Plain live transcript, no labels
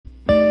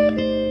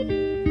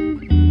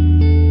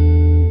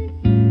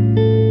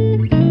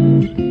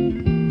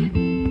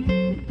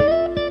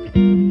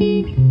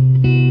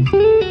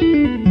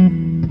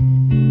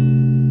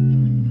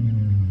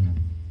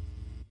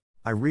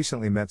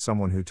recently met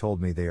someone who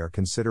told me they are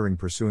considering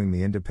pursuing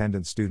the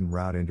independent student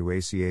route into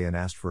ACA and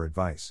asked for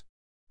advice.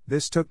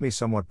 This took me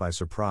somewhat by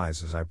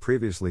surprise, as I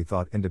previously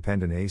thought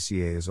independent ACA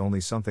is only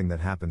something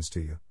that happens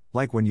to you,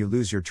 like when you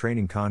lose your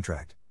training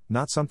contract,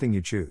 not something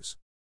you choose.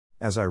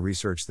 As I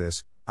researched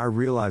this, I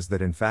realized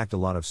that in fact a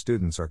lot of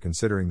students are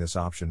considering this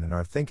option and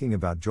are thinking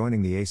about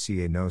joining the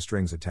ACA no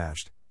strings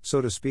attached,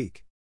 so to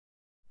speak.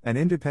 An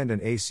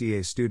independent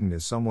ACA student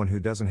is someone who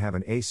doesn't have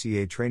an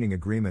ACA training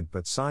agreement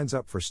but signs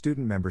up for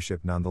student membership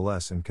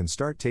nonetheless and can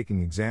start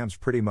taking exams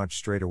pretty much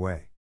straight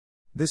away.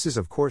 This is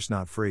of course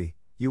not free.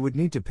 You would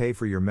need to pay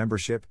for your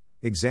membership,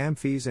 exam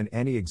fees and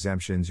any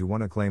exemptions you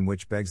want to claim,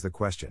 which begs the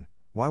question,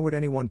 why would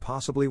anyone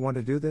possibly want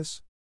to do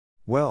this?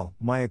 Well,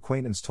 my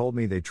acquaintance told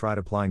me they tried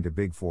applying to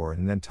Big Four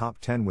and then top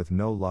 10 with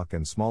no luck,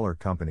 and smaller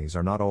companies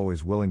are not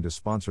always willing to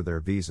sponsor their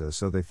visa,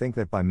 so they think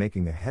that by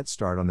making a head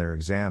start on their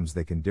exams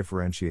they can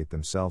differentiate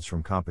themselves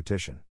from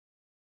competition.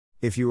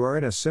 If you are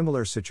in a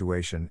similar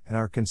situation and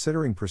are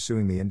considering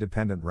pursuing the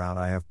independent route,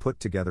 I have put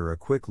together a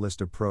quick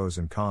list of pros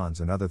and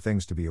cons and other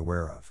things to be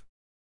aware of.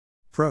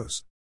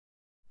 Pros.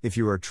 If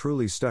you are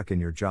truly stuck in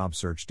your job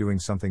search, doing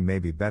something may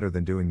be better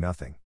than doing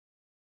nothing.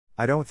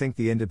 I don't think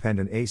the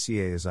independent ACA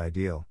is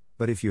ideal,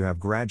 but if you have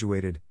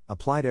graduated,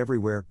 applied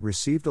everywhere,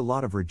 received a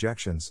lot of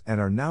rejections,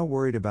 and are now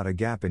worried about a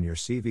gap in your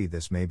CV,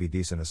 this may be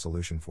decent a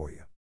solution for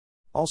you.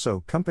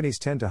 Also, companies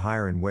tend to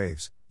hire in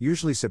waves,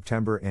 usually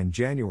September and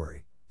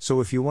January, so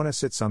if you want to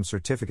sit some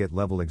certificate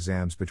level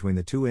exams between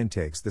the two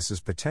intakes, this is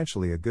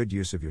potentially a good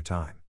use of your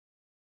time.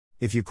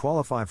 If you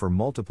qualify for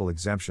multiple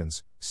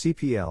exemptions,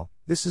 CPL,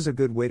 this is a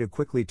good way to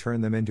quickly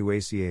turn them into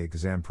ACA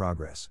exam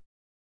progress.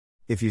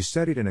 If you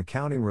studied an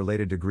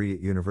accounting-related degree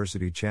at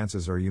university,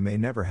 chances are you may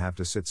never have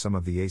to sit some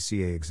of the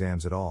ACA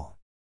exams at all.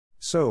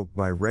 So,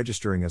 by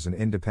registering as an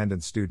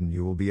independent student,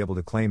 you will be able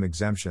to claim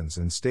exemptions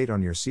and state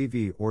on your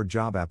CV or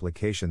job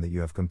application that you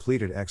have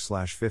completed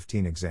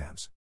X/15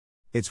 exams.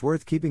 It's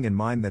worth keeping in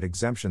mind that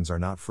exemptions are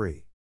not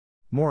free.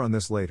 More on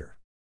this later.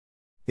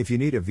 If you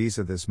need a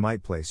visa, this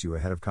might place you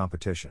ahead of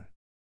competition.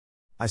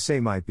 I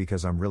say might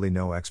because I'm really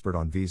no expert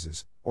on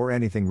visas, or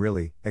anything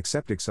really,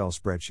 except Excel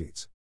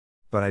spreadsheets.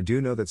 But I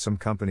do know that some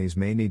companies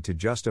may need to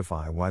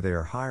justify why they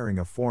are hiring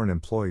a foreign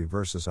employee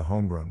versus a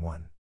homegrown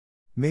one.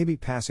 Maybe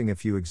passing a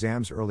few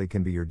exams early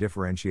can be your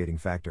differentiating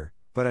factor,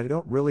 but I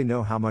don't really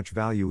know how much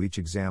value each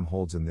exam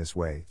holds in this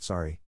way,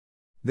 sorry.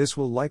 This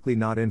will likely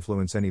not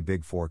influence any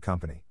Big Four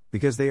company,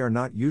 because they are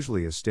not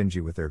usually as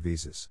stingy with their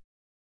visas.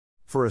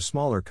 For a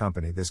smaller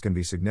company, this can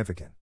be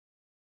significant.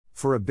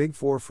 For a Big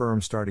Four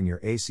firm, starting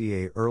your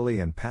ACA early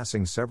and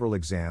passing several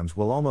exams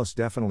will almost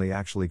definitely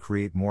actually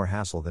create more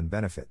hassle than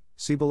benefit,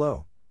 see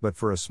below, but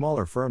for a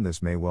smaller firm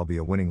this may well be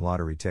a winning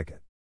lottery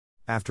ticket.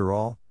 After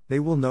all, they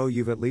will know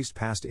you've at least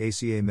passed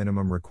ACA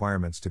minimum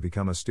requirements to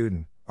become a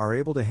student, are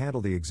able to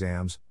handle the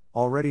exams,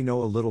 already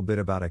know a little bit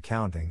about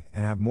accounting,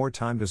 and have more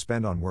time to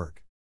spend on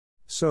work.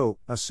 So,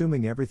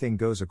 assuming everything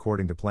goes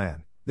according to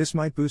plan, this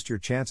might boost your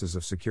chances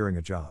of securing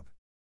a job.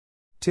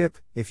 Tip: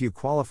 if you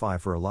qualify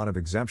for a lot of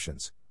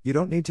exemptions, you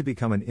don't need to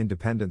become an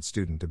independent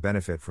student to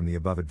benefit from the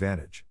above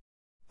advantage.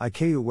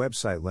 ICAO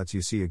website lets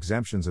you see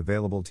exemptions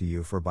available to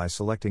you by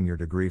selecting your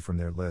degree from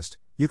their list.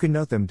 You can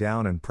note them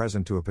down and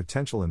present to a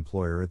potential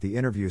employer at the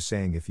interview,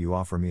 saying, if you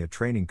offer me a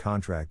training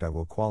contract, I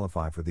will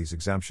qualify for these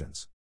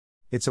exemptions.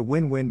 It's a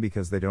win-win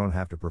because they don't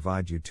have to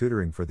provide you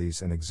tutoring for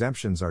these, and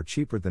exemptions are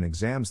cheaper than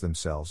exams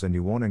themselves, and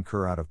you won't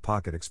incur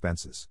out-of-pocket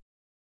expenses.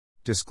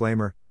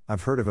 Disclaimer: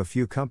 I've heard of a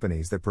few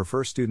companies that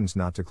prefer students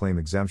not to claim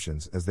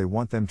exemptions as they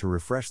want them to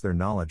refresh their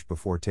knowledge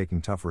before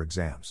taking tougher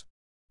exams.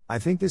 I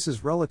think this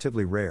is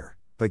relatively rare,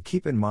 but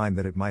keep in mind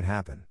that it might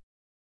happen.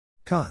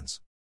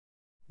 Cons.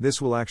 This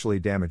will actually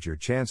damage your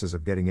chances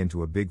of getting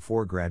into a Big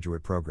Four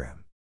graduate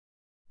program.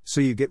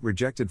 So you get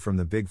rejected from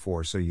the Big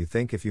Four, so you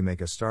think if you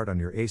make a start on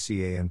your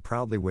ACA and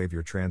proudly wave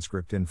your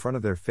transcript in front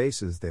of their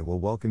faces, they will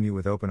welcome you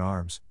with open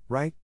arms,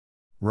 right?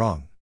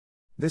 Wrong.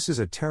 This is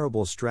a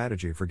terrible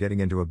strategy for getting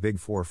into a Big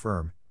Four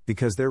firm,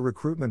 because their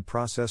recruitment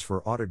process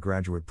for audit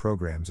graduate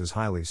programs is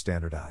highly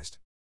standardized.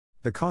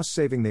 The cost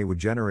saving they would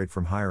generate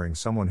from hiring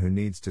someone who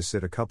needs to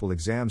sit a couple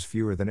exams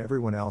fewer than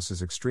everyone else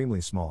is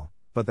extremely small,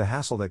 but the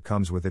hassle that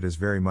comes with it is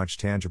very much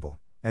tangible.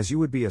 As you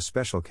would be a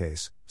special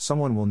case,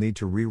 someone will need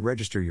to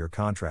re-register your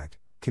contract,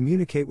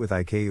 communicate with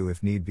ICAO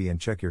if need be, and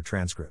check your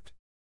transcript.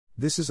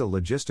 This is a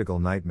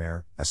logistical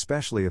nightmare,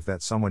 especially if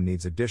that someone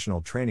needs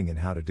additional training in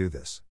how to do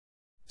this.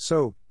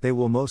 So, they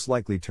will most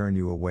likely turn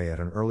you away at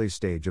an early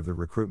stage of the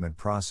recruitment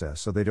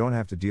process so they don't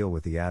have to deal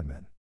with the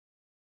admin.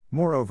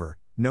 Moreover,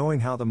 knowing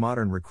how the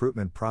modern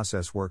recruitment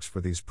process works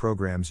for these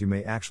programs, you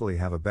may actually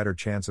have a better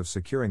chance of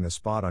securing the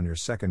spot on your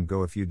second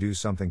go if you do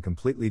something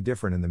completely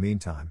different in the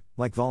meantime,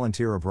 like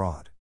volunteer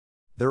abroad.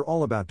 They're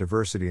all about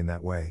diversity in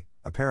that way,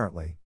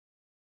 apparently.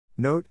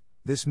 Note: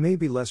 this may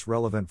be less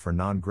relevant for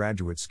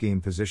non-graduate scheme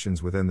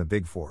positions within the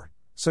Big Four,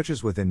 such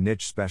as within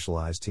niche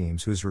specialized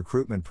teams whose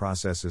recruitment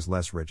process is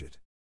less rigid.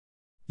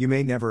 You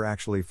may never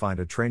actually find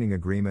a training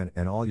agreement,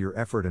 and all your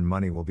effort and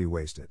money will be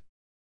wasted.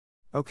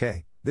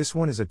 Okay, this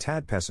one is a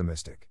tad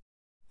pessimistic.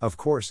 Of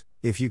course,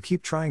 if you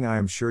keep trying, I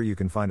am sure you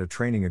can find a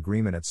training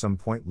agreement at some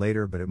point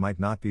later, but it might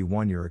not be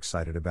one you're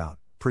excited about,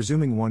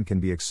 presuming one can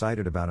be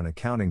excited about an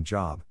accounting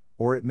job,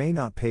 or it may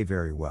not pay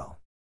very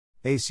well.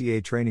 ACA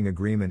training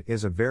agreement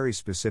is a very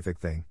specific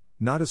thing,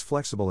 not as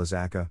flexible as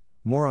ACA,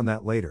 more on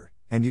that later,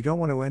 and you don't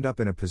want to end up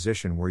in a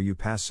position where you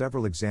pass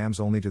several exams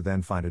only to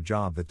then find a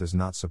job that does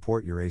not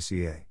support your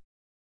ACA.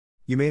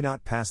 You may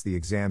not pass the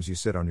exams you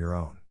sit on your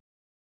own.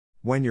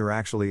 When you're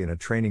actually in a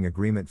training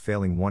agreement,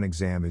 failing one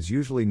exam is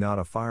usually not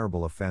a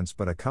fireable offense,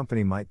 but a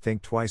company might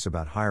think twice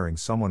about hiring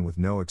someone with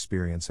no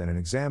experience and an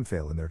exam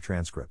fail in their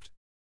transcript.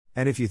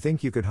 And if you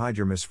think you could hide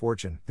your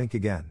misfortune, think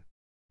again.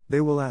 They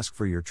will ask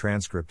for your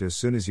transcript as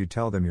soon as you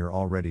tell them you're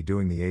already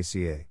doing the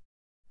ACA.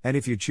 And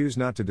if you choose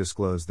not to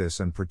disclose this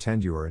and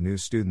pretend you are a new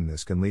student,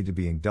 this can lead to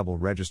being double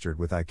registered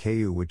with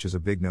ICAO, which is a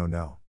big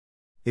no-no.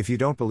 If you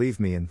don't believe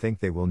me and think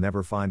they will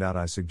never find out,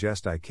 I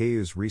suggest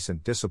ICAO's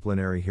recent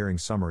disciplinary hearing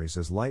summaries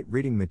as light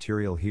reading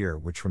material here,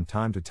 which from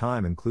time to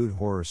time include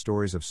horror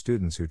stories of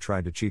students who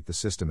tried to cheat the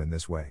system in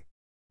this way.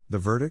 The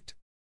verdict?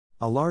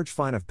 A large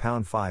fine of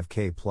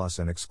 £5,000 plus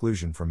an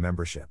exclusion from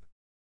membership.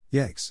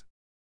 Yikes.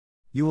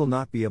 You will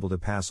not be able to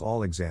pass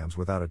all exams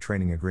without a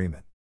training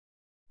agreement.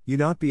 You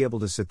not be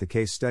able to sit the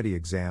case study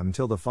exam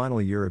until the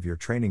final year of your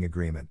training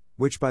agreement,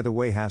 which by the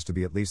way has to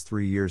be at least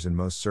 3 years in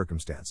most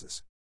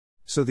circumstances.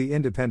 So the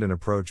independent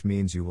approach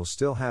means you will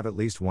still have at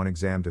least one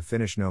exam to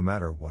finish no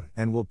matter what,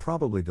 and will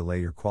probably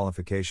delay your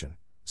qualification,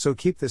 so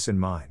keep this in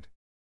mind.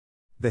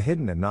 The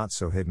hidden and not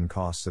so hidden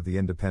costs of the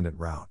independent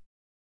route.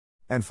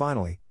 And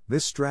finally,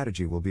 this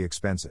strategy will be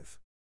expensive.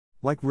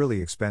 Like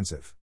really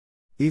expensive.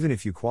 Even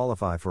if you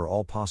qualify for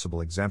all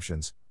possible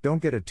exemptions,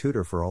 don't get a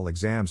tutor for all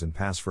exams and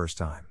pass first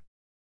time.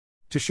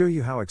 To show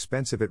you how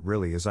expensive it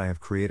really is, I have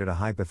created a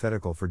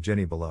hypothetical for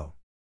Ginny below.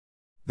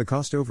 The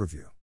cost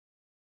overview.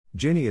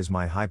 Ginny is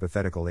my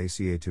hypothetical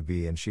ACA to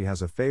be, and she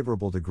has a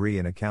favorable degree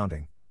in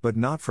accounting, but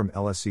not from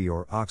LSE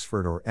or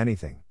Oxford or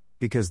anything,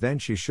 because then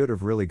she should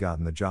have really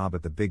gotten the job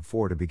at the Big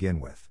Four to begin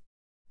with.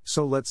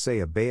 So let's say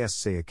a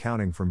BSc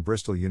Accounting from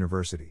Bristol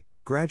University,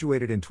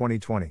 graduated in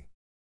 2020.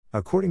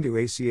 According to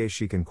ACA,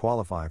 she can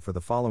qualify for the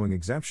following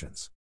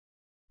exemptions: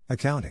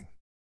 accounting,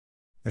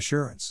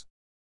 assurance,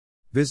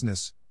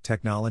 business,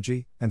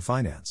 technology, and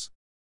finance,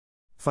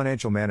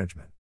 financial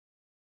management,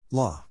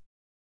 law,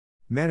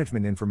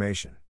 management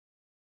information,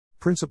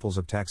 principles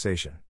of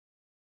taxation.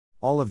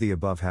 All of the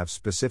above have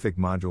specific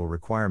module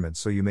requirements,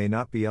 so you may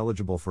not be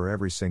eligible for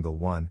every single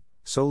one,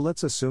 so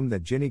let's assume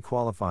that Ginny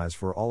qualifies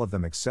for all of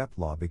them except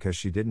law because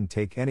she didn't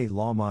take any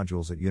law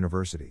modules at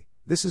university.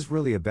 This is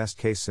really a best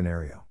case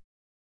scenario.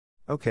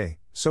 Okay,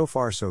 so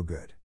far so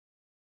good.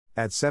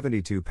 At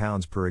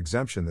 £72 per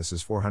exemption, this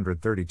is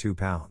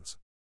 £432.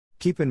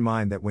 Keep in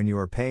mind that when you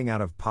are paying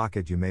out of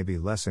pocket, you may be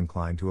less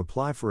inclined to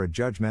apply for a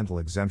judgmental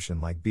exemption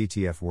like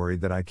BTF,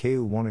 worried that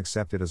ICAO won't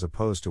accept it, as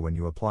opposed to when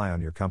you apply on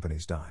your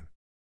company's dime.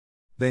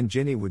 Then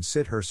Ginny would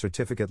sit her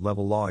certificate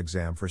level law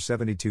exam for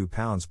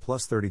 £72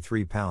 plus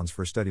 £33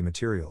 for study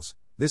materials.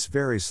 This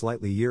varies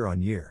slightly year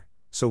on year,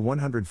 so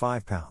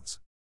 £105.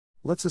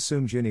 Let's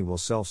assume Ginny will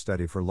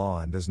self-study for law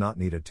and does not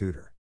need a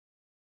tutor.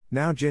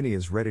 Now Ginny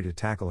is ready to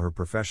tackle her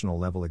professional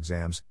level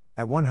exams.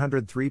 At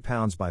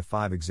 £103 by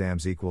 5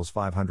 exams equals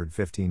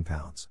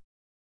 £515.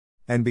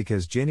 And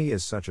because Ginny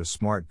is such a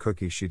smart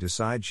cookie, she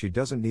decides she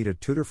doesn't need a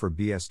tutor for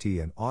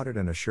BST and audit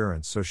and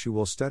assurance, so she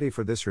will study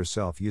for this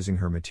herself using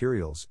her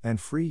materials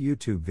and free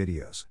YouTube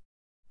videos.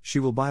 She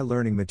will buy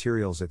learning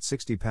materials at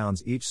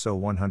 £60 each, so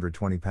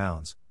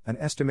 £120, an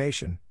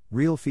estimation.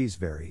 Real fees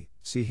vary,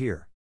 see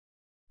here.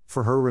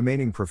 For her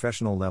remaining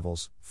professional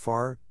levels,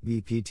 FAR,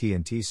 BPT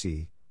and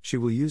TC, she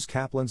will use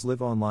Kaplan's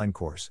Live Online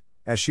course,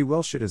 as she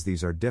well should, as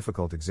these are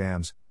difficult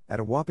exams, at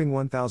a whopping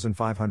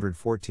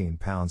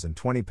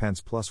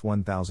 £1,514.20 plus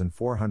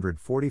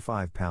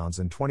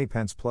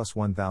 £1,445.20 plus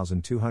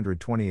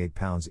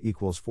 £1,228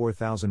 equals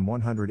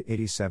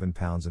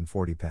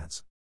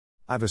 £4,187.40.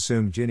 I've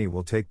assumed Ginny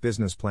will take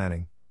business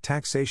planning,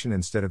 taxation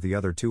instead of the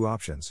other two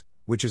options,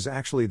 which is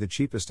actually the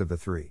cheapest of the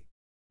three.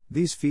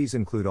 These fees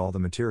include all the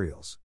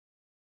materials.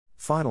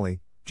 Finally,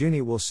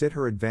 Ginny will sit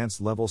her advanced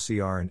level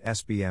CR and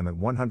SBM at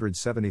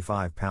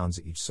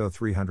 £175 each, so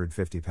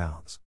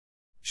 £350.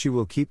 She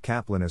will keep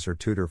Kaplan as her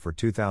tutor for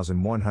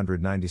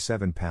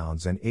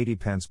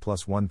 £2,197.80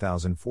 plus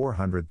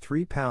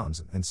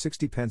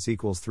 £1,403.60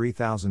 equals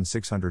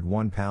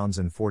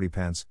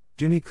 £3,601.40.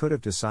 Ginny could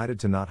have decided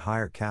to not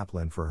hire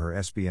Kaplan for her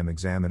SBM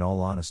exam, in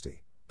all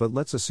honesty, but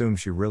let's assume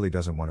she really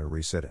doesn't want to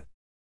resit it.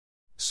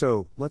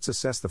 So, let's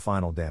assess the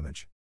final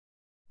damage.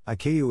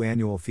 ICAO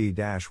annual fee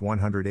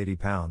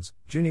 £180.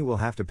 Ginny will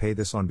have to pay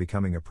this on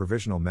becoming a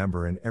provisional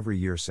member and every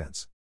year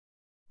since.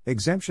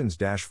 Exemptions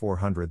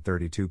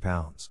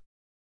 £432.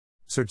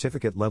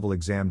 Certificate level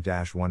exam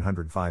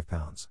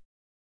 £105.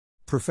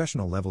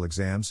 Professional level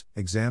exams,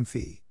 exam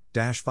fee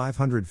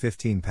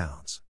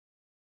 £515.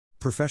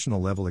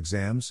 Professional level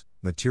exams,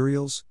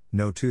 materials,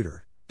 no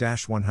tutor,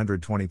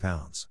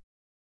 £120.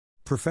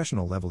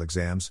 Professional level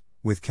exams,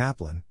 with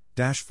Kaplan,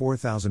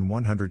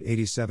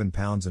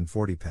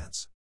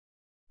 £4,187.40.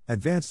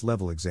 Advanced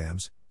level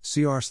exams,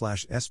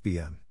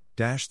 CR/SPM,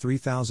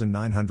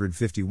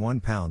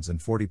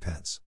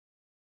 £3,951.40.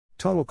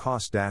 Total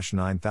cost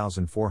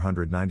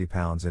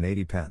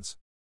 £9,490.80.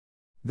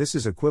 This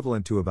is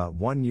equivalent to about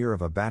 1 year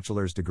of a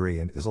bachelor's degree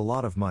and is a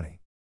lot of money.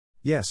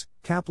 Yes,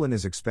 Kaplan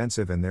is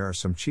expensive and there are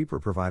some cheaper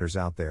providers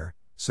out there,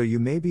 so you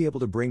may be able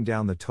to bring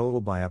down the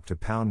total by up to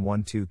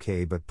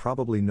 £12K but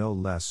probably no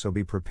less, so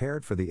be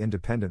prepared for the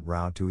independent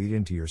route to eat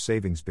into your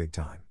savings big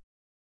time.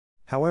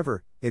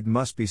 However, it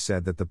must be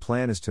said that the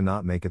plan is to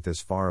not make it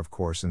this far, of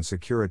course, and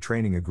secure a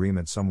training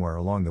agreement somewhere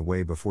along the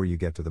way before you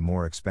get to the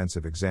more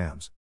expensive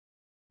exams.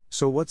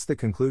 So what's the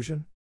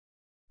conclusion?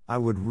 I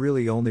would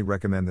really only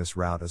recommend this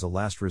route as a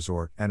last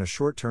resort and a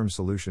short-term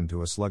solution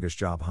to a sluggish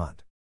job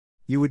hunt.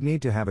 You would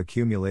need to have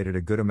accumulated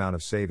a good amount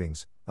of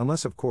savings,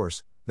 unless of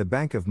course, the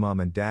bank of mom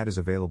and dad is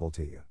available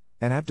to you,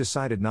 and have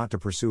decided not to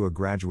pursue a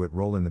graduate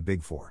role in the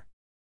Big Four.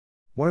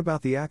 What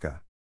about the ACCA?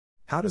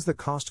 How does the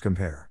cost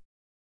compare?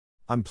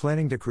 I'm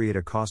planning to create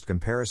a cost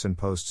comparison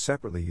post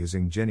separately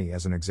using Ginny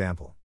as an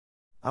example.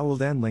 I will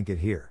then link it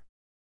here.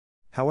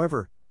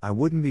 However, I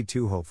wouldn't be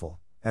too hopeful,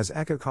 as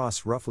ACCA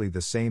costs roughly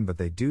the same, but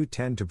they do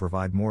tend to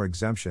provide more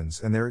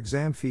exemptions and their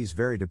exam fees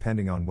vary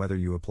depending on whether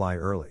you apply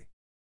early.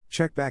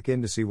 Check back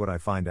in to see what I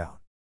find out.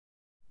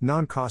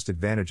 Non-cost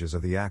advantages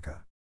of the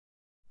ACCA.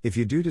 If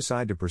you do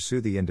decide to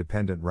pursue the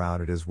independent route,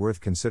 it is worth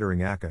considering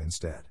ACCA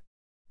instead.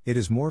 It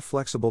is more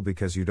flexible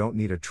because you don't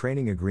need a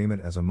training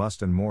agreement as a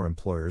must, and more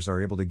employers are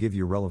able to give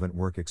you relevant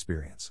work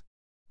experience.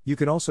 You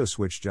can also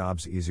switch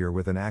jobs easier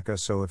with an ACCA,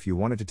 so if you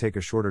wanted to take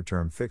a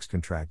shorter-term fixed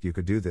contract, you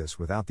could do this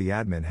without the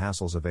admin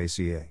hassles of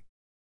ACA.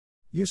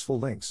 Useful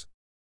links.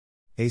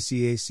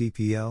 ACA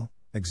CPL,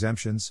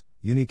 Exemptions,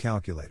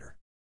 UniCalculator.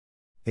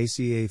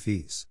 ACA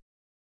Fees.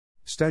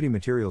 Study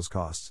Materials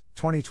Costs,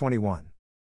 2021.